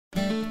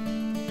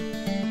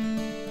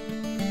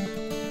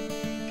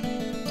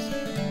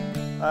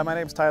My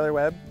name's Tyler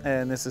Webb,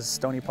 and this is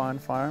Stony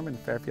Pond Farm in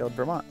Fairfield,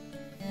 Vermont.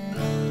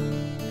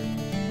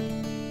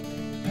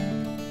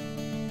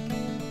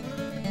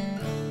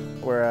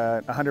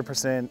 We're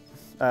 100%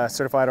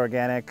 certified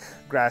organic,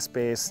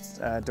 grass-based,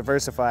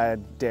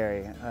 diversified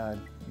dairy.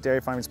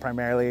 Dairy farming is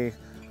primarily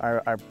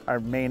our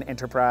main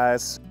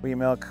enterprise. We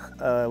milk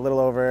a little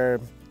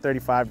over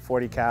 35 to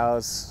 40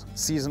 cows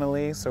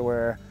seasonally, so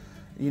we're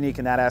unique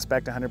in that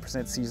aspect,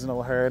 100%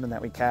 seasonal herd, and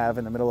that we calve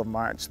in the middle of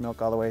March,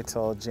 milk all the way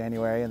till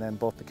January, and then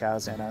both the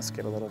cows and us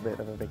get a little bit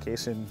of a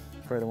vacation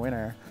for the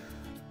winter.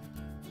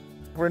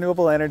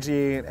 Renewable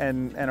energy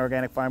and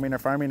organic farming, or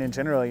farming in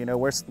general, you know,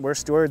 we're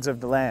stewards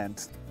of the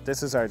land.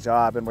 This is our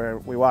job,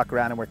 and we walk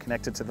around and we're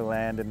connected to the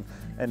land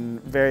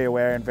and very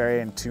aware and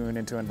very in tune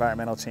into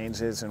environmental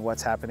changes and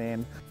what's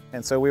happening.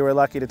 And so we were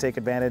lucky to take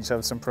advantage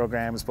of some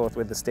programs, both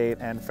with the state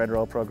and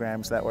federal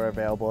programs that were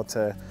available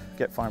to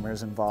get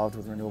farmers involved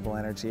with renewable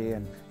energy.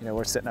 And you know,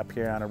 we're sitting up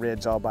here on a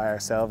ridge all by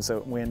ourselves, so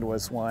wind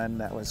was one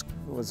that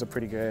was a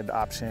pretty good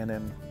option.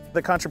 And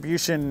the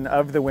contribution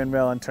of the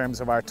windmill in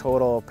terms of our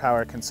total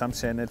power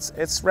consumption,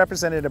 it's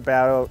represented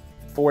about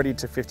 40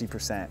 to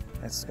 50%.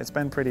 It's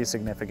been pretty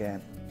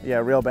significant. Yeah,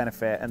 real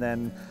benefit. And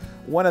then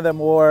one of the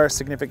more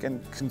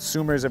significant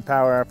consumers of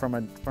power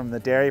from the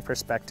dairy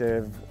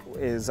perspective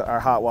is our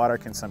hot water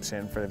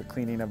consumption for the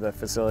cleaning of the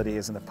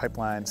facilities and the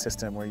pipeline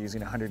system. We're using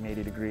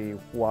 180-degree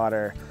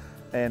water.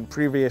 And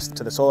previous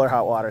to the solar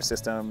hot water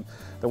system,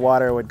 the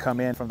water would come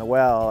in from the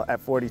well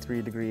at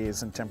 43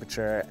 degrees in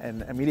temperature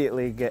and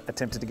immediately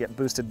attempted to get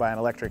boosted by an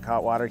electric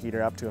hot water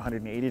heater up to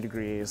 180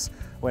 degrees,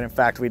 when in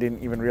fact we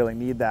didn't even really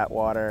need that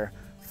water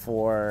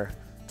for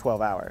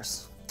 12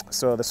 hours.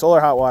 So the solar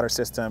hot water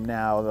system,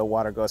 now the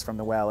water goes from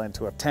the well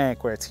into a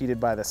tank where it's heated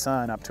by the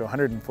sun up to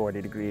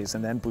 140 degrees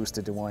and then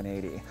boosted to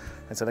 180.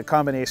 And so the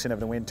combination of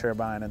the wind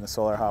turbine and the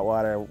solar hot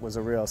water was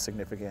a real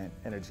significant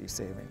energy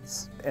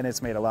savings. And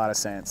it's made a lot of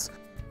sense.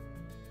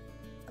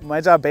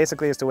 My job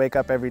basically is to wake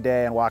up every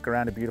day and walk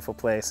around a beautiful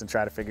place and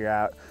try to figure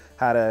out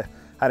how to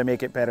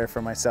make it better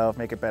for myself,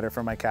 make it better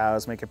for my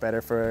cows, make it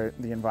better for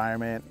the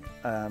environment,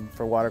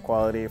 for water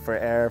quality, for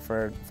air,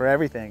 for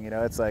everything. You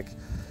know, it's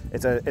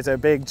a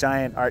big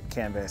giant art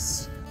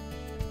canvas.